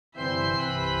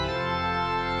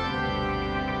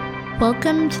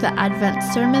Welcome to the Advent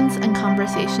Sermons and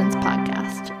Conversations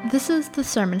podcast. This is the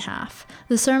sermon half.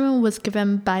 The sermon was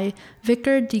given by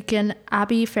Vicar Deacon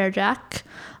Abby Fairjack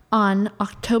on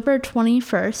October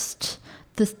 21st,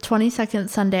 the 22nd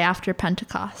Sunday after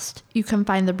Pentecost. You can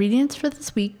find the readings for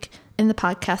this week in the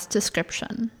podcast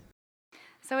description.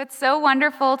 So it's so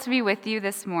wonderful to be with you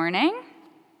this morning.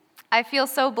 I feel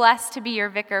so blessed to be your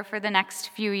vicar for the next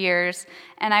few years,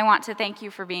 and I want to thank you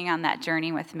for being on that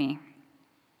journey with me.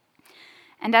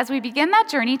 And as we begin that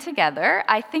journey together,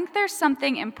 I think there's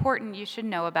something important you should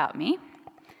know about me.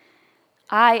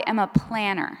 I am a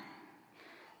planner.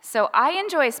 So I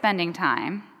enjoy spending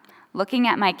time looking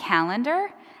at my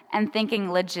calendar and thinking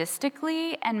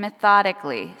logistically and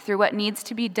methodically through what needs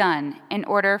to be done in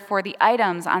order for the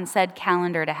items on said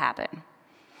calendar to happen.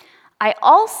 I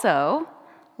also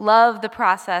love the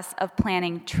process of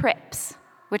planning trips,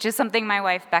 which is something my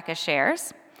wife Becca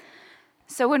shares.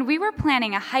 So when we were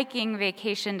planning a hiking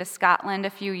vacation to Scotland a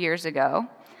few years ago,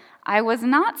 I was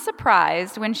not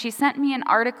surprised when she sent me an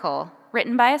article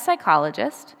written by a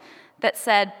psychologist that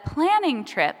said planning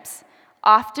trips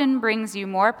often brings you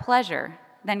more pleasure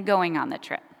than going on the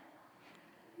trip.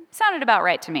 Sounded about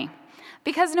right to me,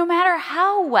 because no matter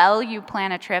how well you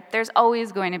plan a trip, there's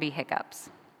always going to be hiccups.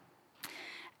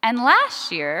 And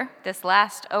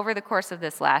over the course of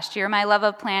this last year, my love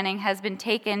of planning has been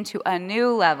taken to a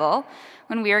new level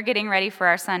when we are getting ready for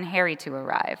our son Harry to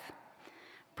arrive.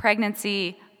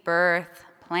 Pregnancy, birth,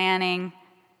 planning,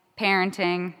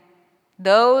 parenting,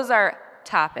 those are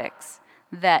topics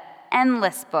that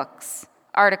endless books,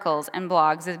 articles, and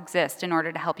blogs exist in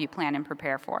order to help you plan and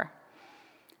prepare for.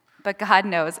 But God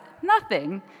knows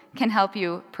nothing can help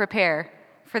you prepare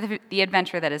for the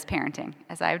adventure that is parenting,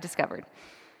 as I have discovered.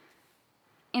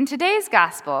 In today's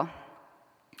gospel,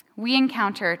 we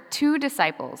encounter two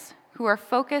disciples who are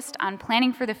focused on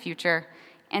planning for the future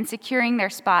and securing their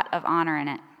spot of honor in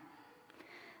it.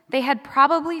 They had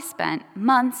probably spent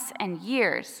months and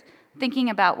years thinking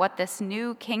about what this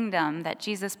new kingdom that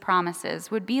Jesus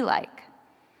promises would be like.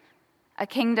 A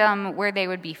kingdom where they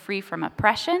would be free from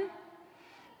oppression,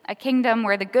 a kingdom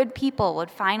where the good people would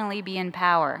finally be in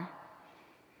power.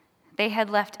 They had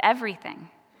left everything: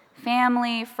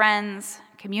 family, friends,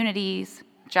 communities,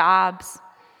 jobs.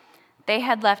 They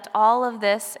had left all of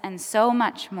this and so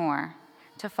much more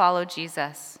to follow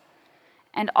Jesus.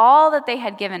 And all that they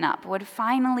had given up would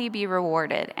finally be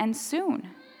rewarded, and soon.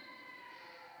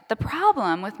 The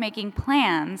problem with making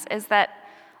plans is that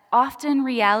often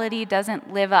reality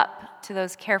doesn't live up to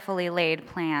those carefully laid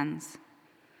plans.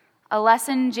 A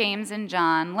lesson James and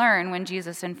John learn when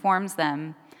Jesus informs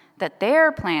them that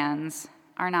their plans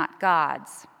are not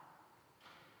God's.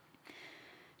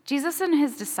 Jesus and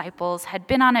his disciples had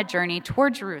been on a journey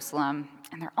toward Jerusalem,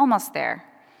 and they're almost there.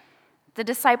 The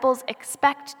disciples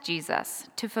expect Jesus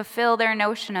to fulfill their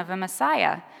notion of a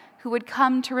Messiah who would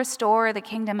come to restore the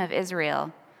kingdom of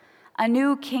Israel, a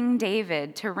new King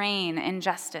David to reign in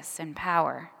justice and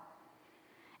power.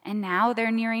 And now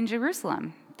they're nearing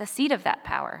Jerusalem, the seat of that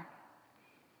power.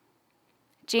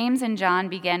 James and John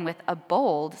begin with a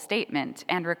bold statement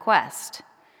and request.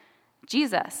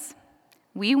 Jesus,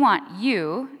 we want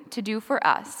you to do for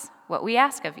us what we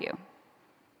ask of you.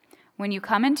 When you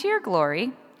come into your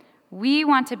glory, we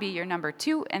want to be your number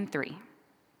 2 and 3.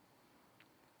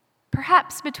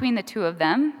 Perhaps between the two of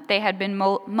them, they had been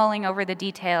mulling over the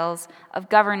details of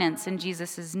governance in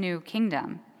Jesus' new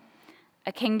kingdom.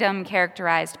 A kingdom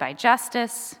characterized by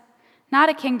justice, not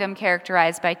a kingdom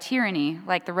characterized by tyranny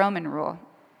like the Roman rule.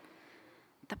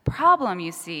 The problem,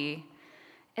 you see,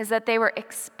 is that they were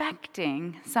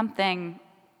expecting something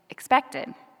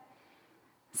expected,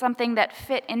 something that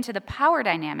fit into the power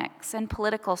dynamics and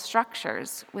political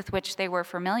structures with which they were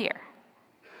familiar.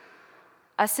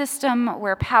 A system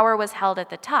where power was held at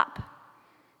the top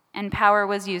and power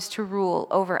was used to rule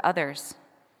over others.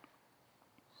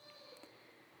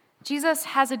 Jesus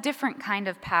has a different kind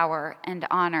of power and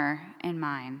honor in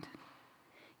mind.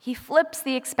 He flips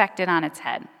the expected on its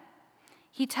head.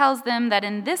 He tells them that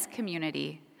in this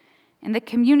community, in the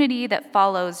community that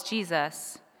follows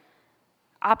Jesus,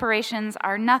 operations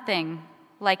are nothing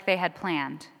like they had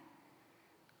planned.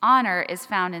 Honor is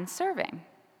found in serving.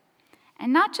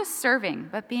 And not just serving,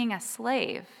 but being a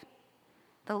slave.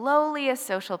 The lowliest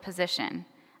social position.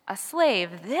 A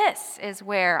slave, this is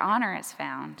where honor is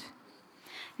found.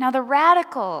 Now, the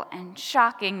radical and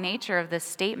shocking nature of this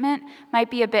statement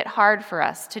might be a bit hard for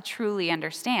us to truly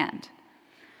understand.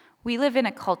 We live in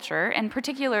a culture, and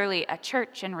particularly a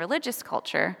church and religious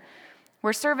culture,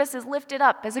 where service is lifted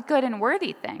up as a good and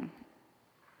worthy thing.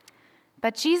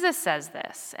 But Jesus says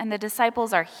this, and the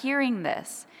disciples are hearing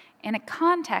this in a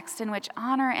context in which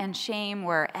honor and shame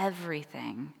were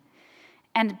everything,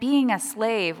 and being a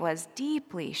slave was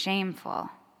deeply shameful.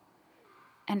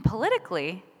 And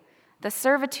politically, the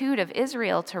servitude of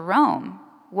Israel to Rome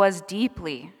was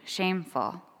deeply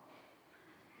shameful.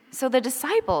 So the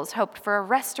disciples hoped for a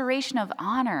restoration of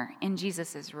honor in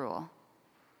Jesus' rule.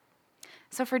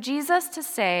 So for Jesus to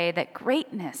say that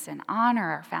greatness and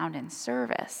honor are found in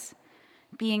service,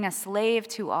 being a slave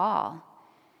to all,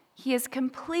 he is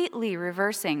completely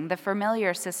reversing the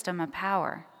familiar system of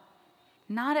power.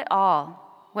 Not at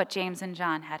all what James and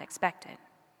John had expected.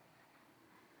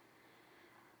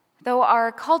 Though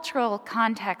our cultural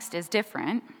context is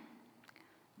different,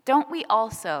 don't we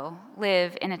also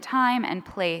live in a time and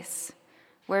place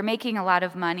where making a lot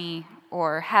of money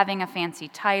or having a fancy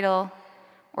title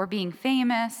or being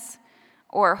famous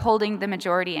or holding the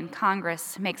majority in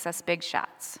Congress makes us big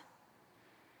shots?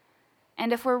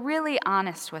 And if we're really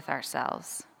honest with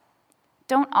ourselves,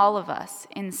 don't all of us,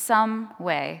 in some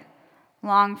way,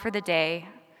 long for the day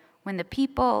when the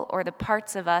people or the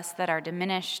parts of us that are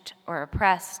diminished or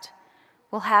oppressed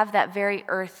will have that very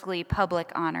earthly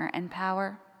public honor and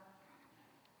power?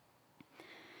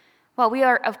 While we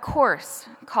are, of course,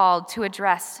 called to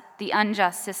address the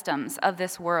unjust systems of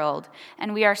this world,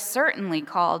 and we are certainly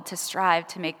called to strive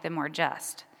to make them more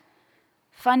just,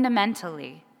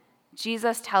 fundamentally,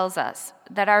 Jesus tells us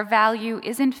that our value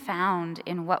isn't found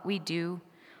in what we do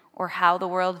or how the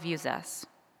world views us.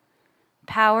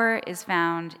 Power is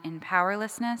found in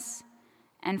powerlessness,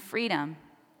 and freedom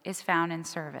is found in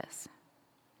service.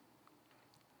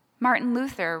 Martin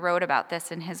Luther wrote about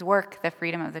this in his work, The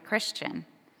Freedom of the Christian.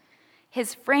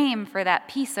 His frame for that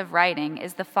piece of writing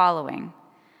is the following: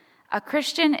 a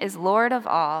Christian is Lord of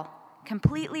all,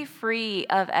 completely free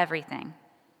of everything.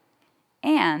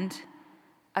 And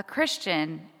a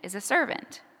Christian is a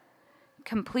servant,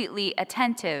 completely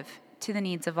attentive to the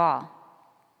needs of all.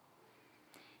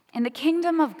 In the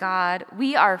kingdom of God,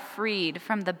 we are freed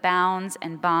from the bounds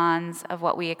and bonds of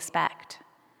what we expect.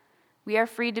 We are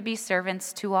free to be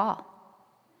servants to all.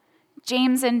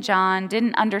 James and John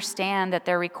didn't understand that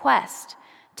their request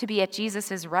to be at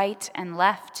Jesus' right and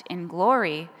left in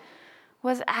glory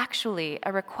was actually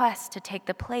a request to take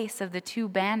the place of the two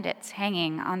bandits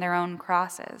hanging on their own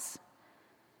crosses.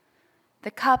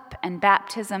 The cup and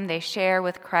baptism they share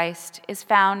with Christ is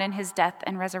found in his death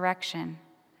and resurrection.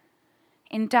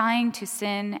 In dying to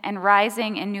sin and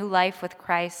rising in new life with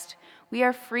Christ, we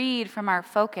are freed from our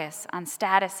focus on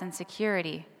status and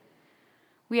security.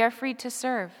 We are freed to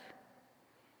serve.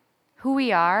 Who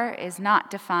we are is not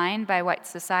defined by what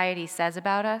society says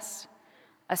about us,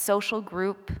 a social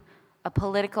group, a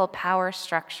political power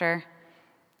structure,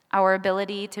 our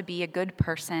ability to be a good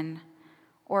person,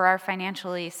 or our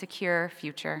financially secure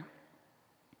future,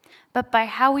 but by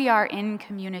how we are in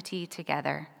community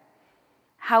together,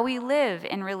 how we live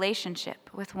in relationship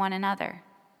with one another.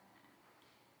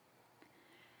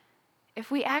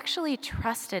 If we actually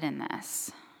trusted in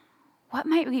this, what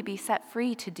might we be set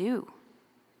free to do?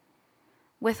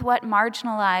 With what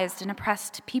marginalized and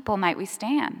oppressed people might we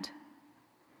stand?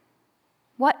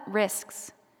 What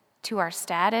risks to our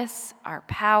status, our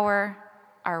power,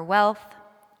 our wealth,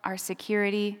 our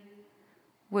security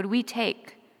would we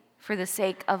take for the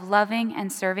sake of loving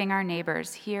and serving our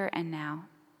neighbors here and now?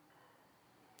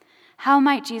 How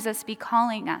might Jesus be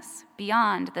calling us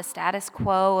beyond the status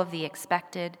quo of the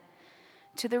expected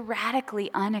to the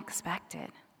radically unexpected?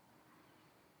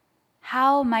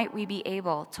 How might we be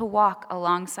able to walk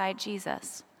alongside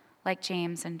Jesus like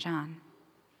James and John?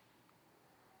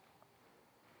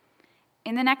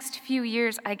 In the next few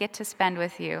years I get to spend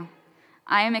with you,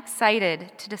 I am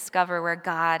excited to discover where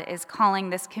God is calling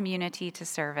this community to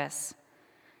service.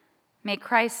 May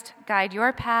Christ guide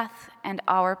your path and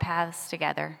our paths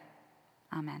together.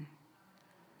 Amen.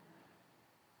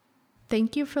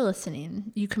 Thank you for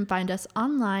listening. You can find us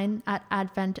online at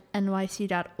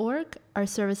adventnyc.org. Our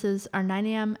services are 9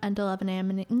 a.m. and 11 a.m.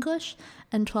 in English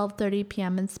and 12:30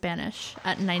 p.m. in Spanish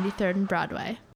at 93rd and Broadway.